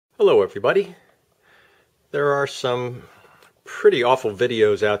Hello everybody. There are some pretty awful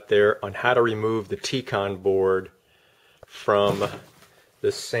videos out there on how to remove the TCON board from the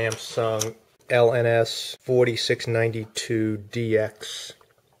Samsung LNS4692DX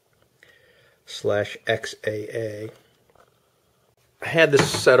 /XAA. I had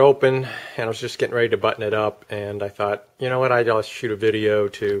this set open and I was just getting ready to button it up, and I thought, you know what, I'd just shoot a video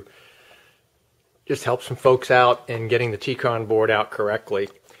to just help some folks out in getting the TCON board out correctly.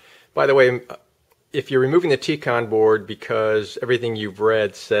 By the way, if you're removing the TCON board because everything you've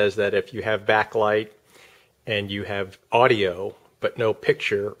read says that if you have backlight and you have audio but no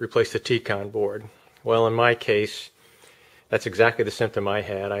picture, replace the TCON board. Well, in my case, that's exactly the symptom I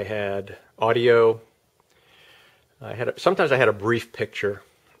had. I had audio. Sometimes I had a brief picture.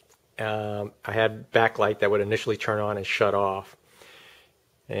 I had backlight that would initially turn on and shut off.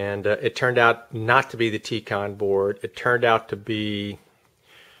 And it turned out not to be the TCON board. It turned out to be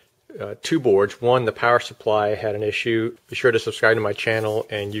two boards. One, the power supply had an issue. Be sure to subscribe to my channel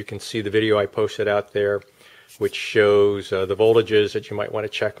and you can see the video I posted out there which shows the voltages that you might want to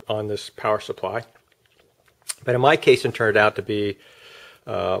check on this power supply. But in my case, it turned out to be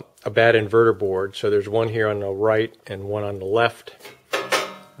a bad inverter board. So there's one here on the right and one on the left.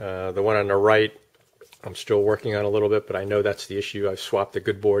 The one on the right I'm still working on a little bit, but I know that's the issue. I've swapped the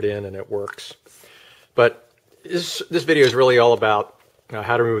good board in and it works. But this video is really all about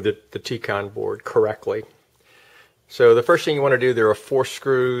how to remove the TCON board correctly. So the first thing you want to do, there are 4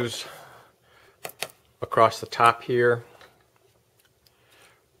 screws across the top here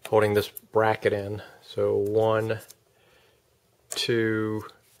holding this bracket in. So 1, 2,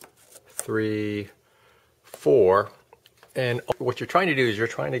 3, 4. And what you're trying to do is you're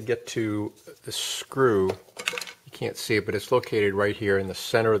trying to get to the screw. You can't see it, but it's located right here in the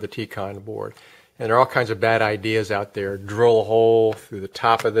center of the TCON board. And there are all kinds of bad ideas out there. Drill a hole through the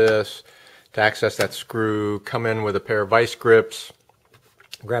top of this to access that screw, come in with a pair of vice grips,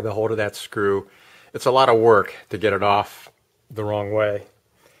 grab a hold of that screw. It's a lot of work to get it off the wrong way.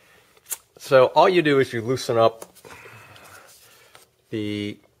 So all you do is you loosen up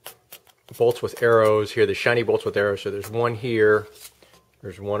the bolts with arrows here, the shiny bolts with arrows. So there's one here,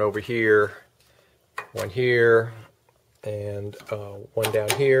 there's one over here, one here, and one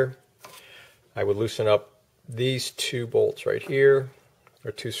down here. I would loosen up these 2 bolts right here,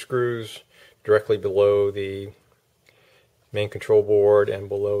 or 2 screws directly below the main control board and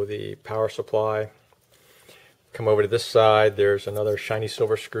below the power supply. Come over to this side, there's another shiny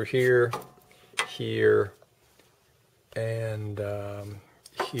silver screw here, here, and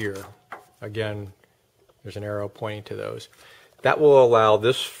here. Again, there's an arrow pointing to those. That will allow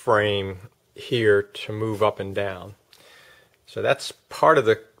this frame here to move up and down. So that's part of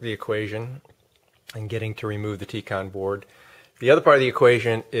the equation in getting to remove the TCON board. The other part of the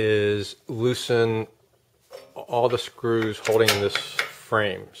equation is loosen all the screws holding this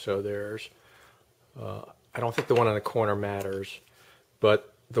frame. So there's, I don't think the one in the corner matters,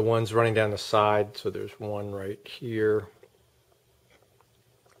 but the ones running down the side, so there's one right here,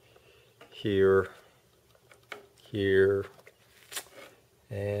 here, here,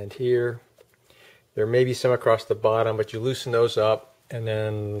 and here. There may be some across the bottom, but you loosen those up, and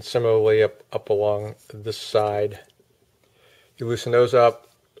then similarly up along this side. You loosen those up.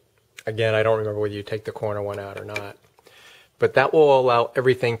 Again, I don't remember whether you take the corner one out or not. But that will allow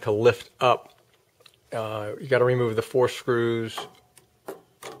everything to lift up. You got to remove the 4 screws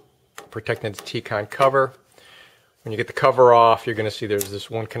protecting the TCON cover. When you get the cover off, you're going to see there's this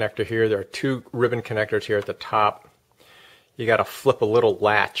one connector here. There are 2 ribbon connectors here at the top. You got to flip a little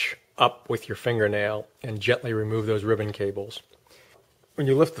latch up with your fingernail and gently remove those ribbon cables. When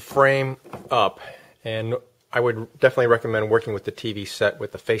you lift the frame up, and I would definitely recommend working with the TV set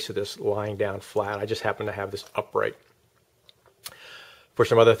with the face of this lying down flat. I just happen to have this upright for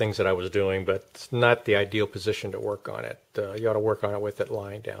some other things that I was doing, but it's not the ideal position to work on it. You ought to work on it with it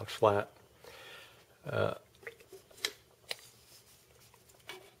lying down flat.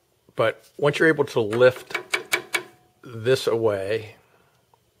 But once you're able to lift this away,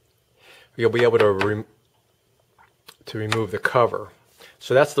 you'll be able to remove the cover.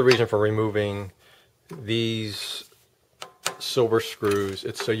 So that's the reason for removing these silver screws.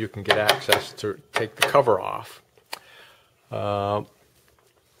 It's so you can get access to take the cover off. Once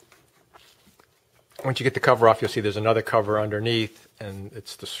you get the cover off, you'll see there's another cover underneath, and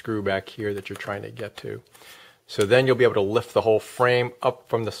it's the screw back here that you're trying to get to. So then you'll be able to lift the whole frame up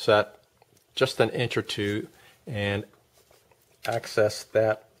from the set just an inch or 2 and access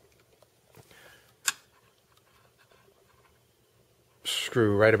that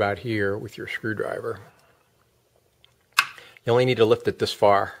screw right about here with your screwdriver. You only need to lift it this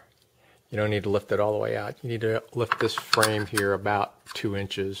far You don't need to lift it all the way out. You need to lift this frame here about 2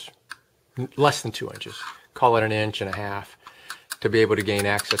 inches, less than 2 inches. Call it 1.5 inches to be able to gain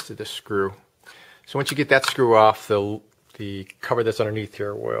access to this screw. So once you get that screw off, the cover that's underneath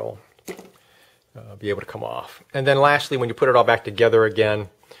here will be able to come off. And then lastly, when you put it all back together again,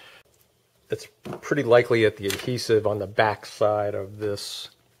 it's pretty likely that the adhesive on the back side of this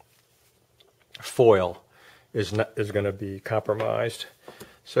foil is going to be compromised.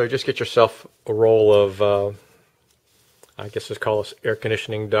 So just get yourself a roll of, I guess let's call this air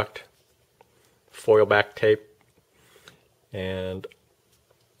conditioning duct foil back tape, and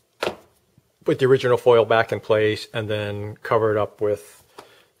put the original foil back in place, and then cover it up with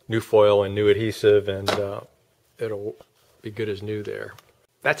new foil and new adhesive, and it'll be good as new there.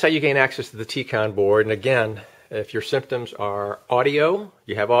 That's how you gain access to the T-Con board. And again, if your symptoms are audio,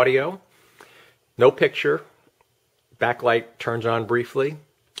 you have audio, no picture, backlight turns on briefly.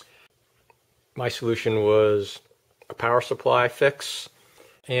 My solution was a power supply fix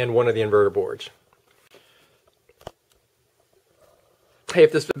and one of the inverter boards. Hey,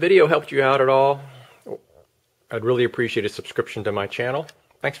 if this video helped you out at all, I'd really appreciate a subscription to my channel.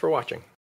 Thanks for watching.